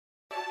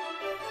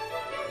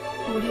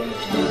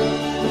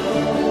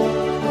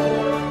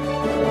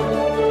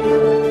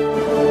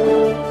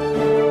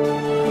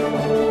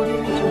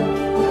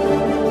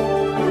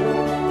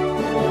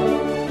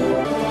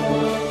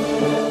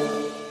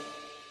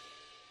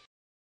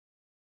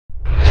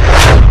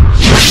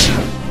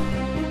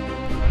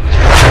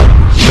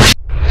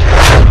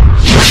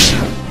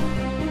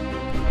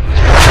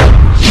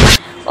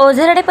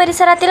ओझरडे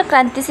परिसरातील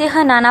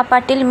क्रांतिसिंह नाना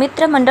पाटील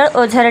मित्र मंडळ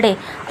ओझरडे,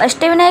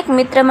 अष्टविनायक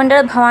मित्र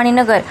मंडळ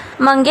भवानीनगर,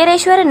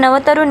 मंगेरेश्वर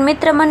नवतरुण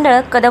मित्र मंडळ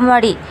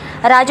कदमवाडी,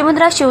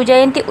 राजमुद्रा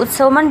शिवजयंती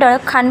उत्सव मंडळ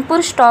खानपूर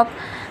स्टॉप,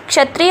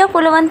 क्षत्रिय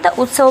कुलवंत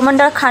उत्सव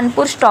मंडळ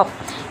खानपूर स्टॉप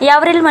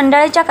यावरील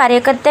मंडळाच्या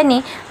कार्यकर्त्यांनी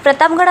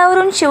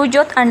प्रतापगडावरून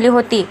शिवज्योत आणली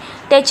होती.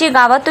 त्याची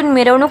गावातून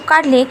मिरवणूक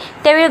काढली.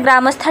 त्यावेळी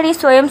ग्रामस्थांनी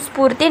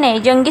स्वयंस्फूर्तीने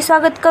जंगी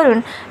स्वागत करून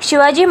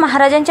शिवाजी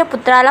महाराजांच्या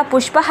पुतळ्याला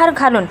पुष्पहार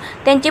घालून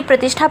त्यांची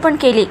प्रतिष्ठापन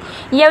केली.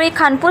 यावेळी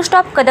खानपूर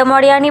स्टॉप,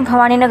 कदमवाडी आणि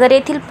भवानीनगर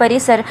येथील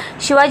परिसर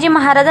शिवाजी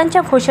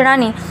महाराजांच्या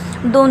घोषणांनी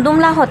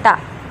दुमदुमला होता.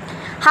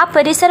 हा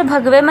परिसर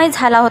भगवेमय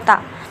झाला होता.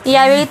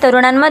 यावेळी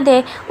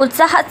तरुणांमध्ये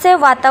उत्साहाचे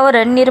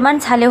वातावरण निर्माण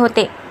झाले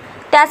होते.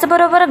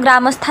 त्याचबरोबर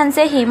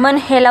ग्रामस्थांचेही मन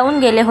हेलावून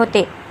गेले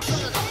होते.